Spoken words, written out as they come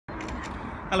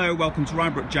Hello, welcome to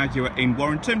Ryanbrook Jaguar in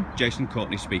Warrington. Jason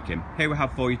Courtney speaking. Here we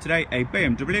have for you today a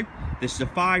BMW. This is a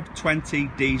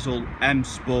 520 diesel M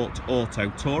Sport Auto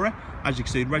Tourer. As you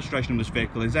can see, the registration of this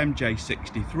vehicle is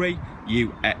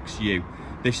MJ63UXU.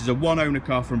 This is a one owner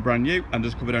car from brand new and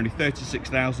has covered only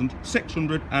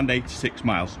 36,686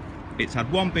 miles. It's had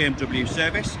one BMW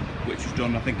service, which was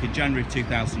done I think in January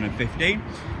 2015.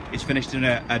 It's finished in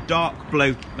a dark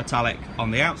blue metallic on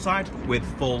the outside with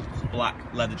full black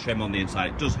leather trim on the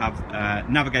inside. It does have a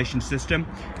navigation system.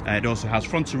 It also has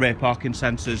front and rear parking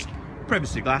sensors,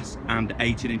 privacy glass and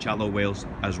 18-inch alloy wheels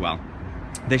as well.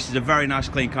 This is a very nice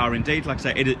clean car indeed. Like I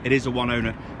say, it is a one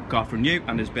owner car from new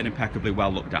and has been impeccably well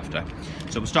looked after.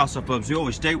 So we'll start off as we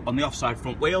always do on the offside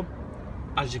front wheel.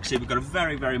 As you can see, we've got a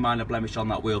very minor blemish on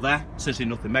that wheel there, essentially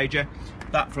nothing major.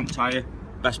 That front tyre,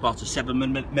 best part of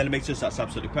 7mm, that's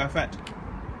absolutely perfect.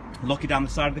 Looking down the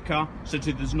side of the car,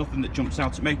 essentially there's nothing that jumps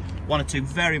out at me. One or two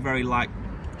very light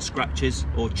scratches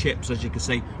or chips, as you can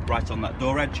see, right on that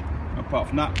door edge. Apart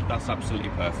from that, that's absolutely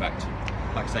perfect.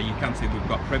 Like I say, you can see we've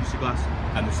got privacy glass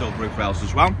and the silver roof rails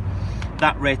as well.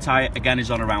 That rear tyre, again,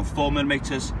 is on around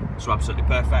 4mm, so absolutely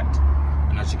perfect.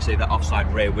 And as you can see, that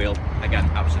offside rear wheel, again,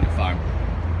 absolutely fine.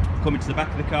 Coming to the back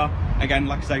of the car, again,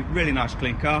 like I say, really nice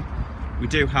clean car. We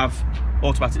do have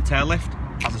automatic tail lift.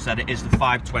 As I said, it is the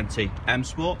 520 M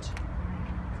Sport.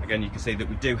 Again, you can see that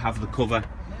we do have the cover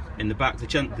in the back. The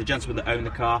gentleman that owned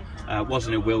the car was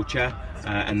in a wheelchair,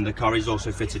 and the car is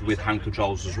also fitted with hand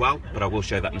controls as well, but I will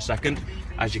show that in a second.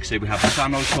 As you can see, we have the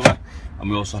tonneau cover, and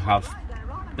we also have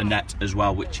the net as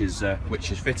well, which is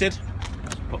fitted.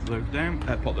 Let's pop the roof down,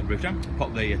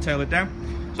 pop the tail lid down.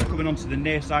 So coming onto the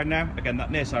near side now, again, that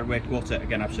near side rear quarter,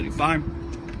 again, absolutely fine.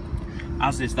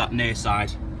 As is that near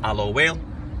side alloy wheel,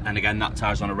 and again, that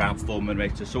tyre's on around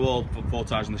 4mm, so all four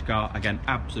tyres on this car, again,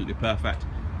 absolutely perfect.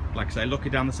 Like I say,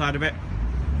 looking down the side of it,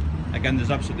 again,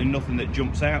 there's absolutely nothing that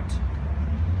jumps out.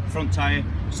 Front tyre,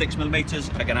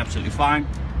 6mm, again, absolutely fine,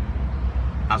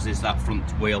 as is that front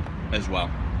wheel as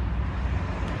well.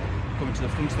 Coming to the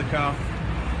front of the car,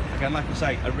 again, like I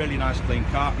say, a really nice clean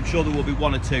car. I'm sure there will be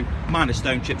one or two minor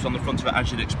stone chips on the front of it,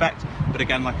 as you'd expect, but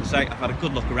again, like I say, I've had a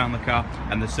good look around the car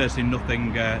and there's certainly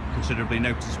nothing considerably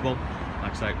noticeable.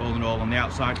 Like I say, all in all, on the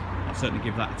outside, I'll certainly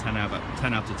give that a 10 out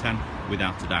of 10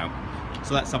 without a doubt.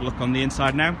 So let's have a look on the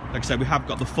inside now. Like I say, we have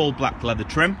got the full black leather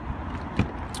trim,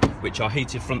 which are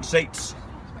heated front seats.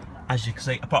 As you can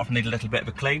see, apart from needing a little bit of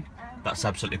a clean, that's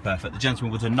absolutely perfect. The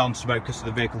gentleman was a non-smoker, so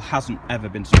the vehicle hasn't ever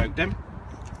been smoked in.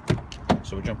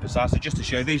 So we'll jump inside. So just to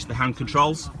show, these are the hand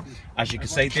controls. As you can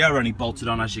see, they are only bolted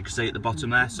on, as you can see at the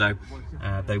bottom there, so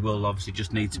they will obviously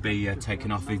just need to be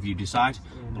taken off if you decide.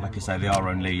 But like I say, they are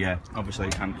only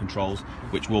obviously hand controls,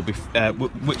 which will be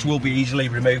easily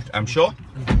removed, I'm sure.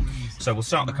 So we'll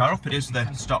start the car up. It is the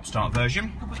stop-start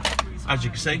version. As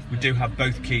you can see, we do have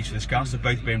both keys for this car, so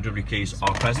both BMW keys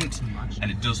are present,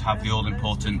 and it does have the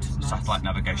all-important satellite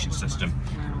navigation system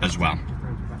as well.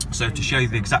 So to show you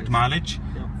the exact mileage,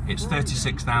 it's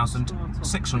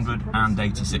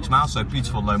 36,686 miles, so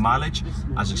beautiful low mileage.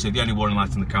 As you can see, the only warning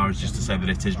light on the car is just to say that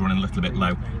it is running a little bit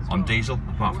low on diesel.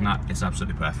 Apart from that, it's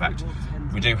absolutely perfect.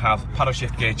 We do have paddle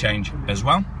shift gear change as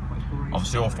well.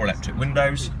 Obviously all four electric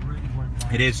windows.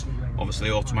 It is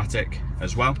obviously automatic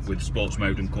as well, with sports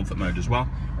mode and comfort mode as well.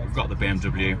 We've got the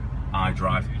BMW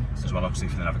iDrive as well, obviously,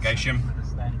 for the navigation.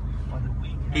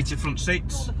 Heated front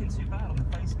seats.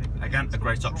 Again, a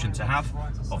great option to have.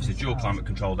 Obviously dual climate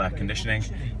controlled air conditioning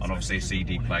and obviously a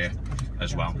CD player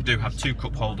as well. We do have two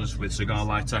cup holders with cigar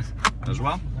lighter as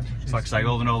well. So like I say,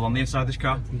 all in all on the inside of this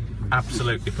car,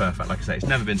 absolutely perfect. Like I say, it's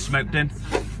never been smoked in.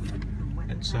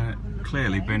 It's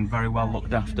clearly been very well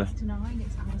looked after.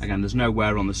 Again, there's no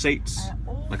wear on the seats.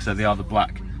 Like I said, they are the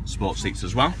black sports seats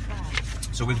as well.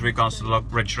 So with regards to the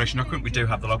registration document, we do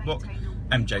have the logbook,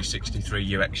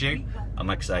 MJ63UXU, and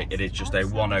like I say, it is just a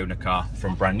one owner car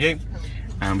from brand new.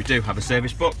 And we do have a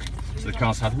service book. So the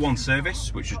car's had one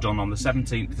service, which was done on the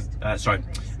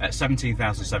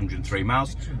 17,703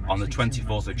 miles on the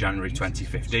 24th of January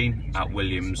 2015 at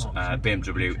Williams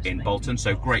BMW in Bolton.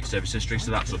 So great service history, so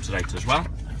that's up to date as well.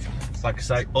 Like I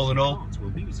say, all in all,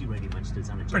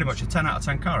 pretty much a 10 out of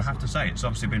 10 car, I have to say. It's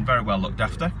obviously been very well looked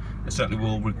after. It certainly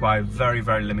will require very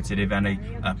limited, if any,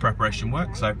 preparation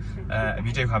work. So if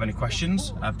you do have any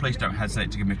questions, please don't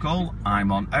hesitate to give me a call.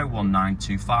 I'm on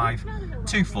 01925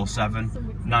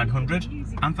 247 900,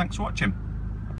 and thanks for watching.